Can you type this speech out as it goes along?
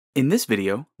In this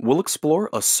video, we'll explore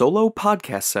a solo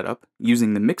podcast setup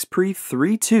using the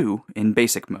MixPre-3 II in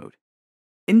basic mode.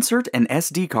 Insert an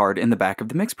SD card in the back of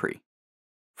the MixPre.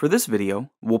 For this video,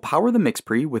 we'll power the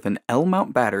MixPre with an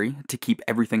L-mount battery to keep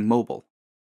everything mobile.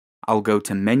 I'll go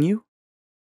to Menu,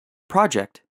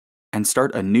 Project, and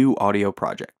start a new audio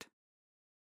project.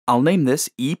 I'll name this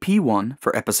EP1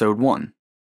 for Episode 1.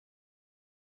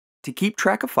 To keep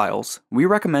track of files, we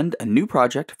recommend a new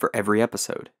project for every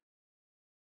episode.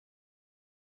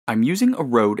 I'm using a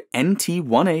Rode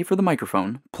NT1A for the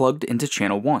microphone plugged into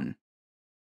channel 1.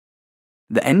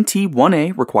 The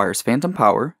NT1A requires phantom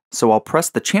power, so I'll press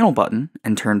the channel button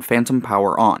and turn phantom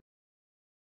power on.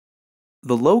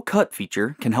 The low cut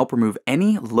feature can help remove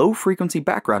any low frequency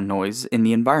background noise in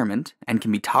the environment and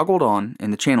can be toggled on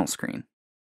in the channel screen.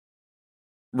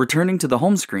 Returning to the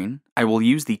home screen, I will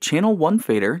use the channel 1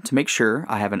 fader to make sure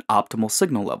I have an optimal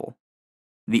signal level.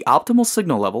 The optimal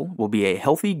signal level will be a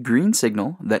healthy green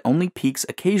signal that only peaks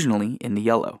occasionally in the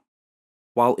yellow.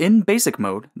 While in basic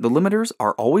mode, the limiters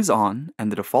are always on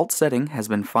and the default setting has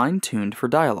been fine-tuned for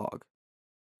dialogue.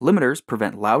 Limiters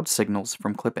prevent loud signals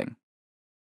from clipping.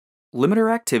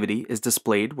 Limiter activity is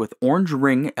displayed with orange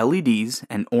ring LEDs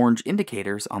and orange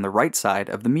indicators on the right side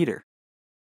of the meter.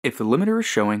 If the limiter is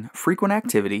showing frequent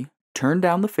activity, turn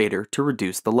down the fader to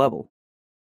reduce the level.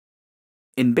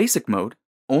 In basic mode,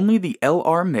 only the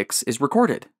LR mix is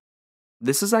recorded.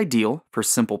 This is ideal for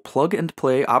simple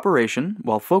plug-and-play operation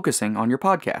while focusing on your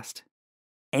podcast.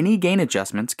 Any gain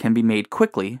adjustments can be made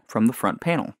quickly from the front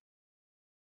panel.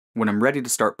 When I'm ready to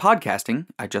start podcasting,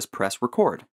 I just press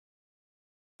record.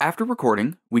 After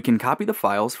recording, we can copy the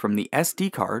files from the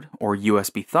SD card or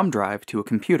USB thumb drive to a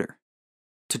computer.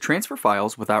 To transfer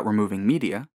files without removing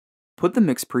media, put the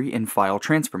MixPre in file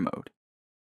transfer mode.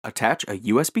 Attach a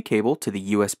USB cable to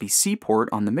the USB-C port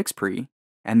on the MixPre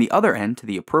and the other end to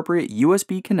the appropriate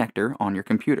USB connector on your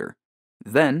computer.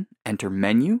 Then enter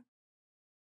Menu,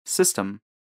 System,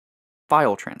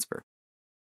 File Transfer.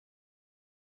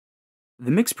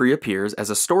 The MixPre appears as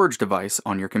a storage device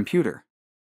on your computer.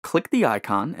 Click the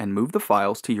icon and move the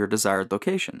files to your desired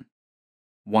location.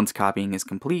 Once copying is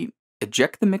complete,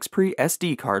 eject the MixPre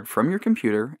SD card from your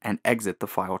computer and exit the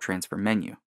file transfer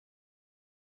menu.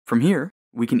 From here,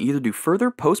 we can either do further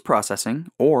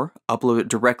post-processing or upload it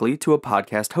directly to a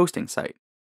podcast hosting site.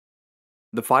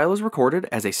 The file is recorded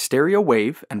as a stereo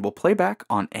wave and will play back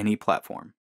on any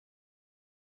platform.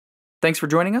 Thanks for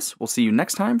joining us. We'll see you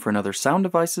next time for another Sound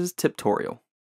Devices Tiptorial.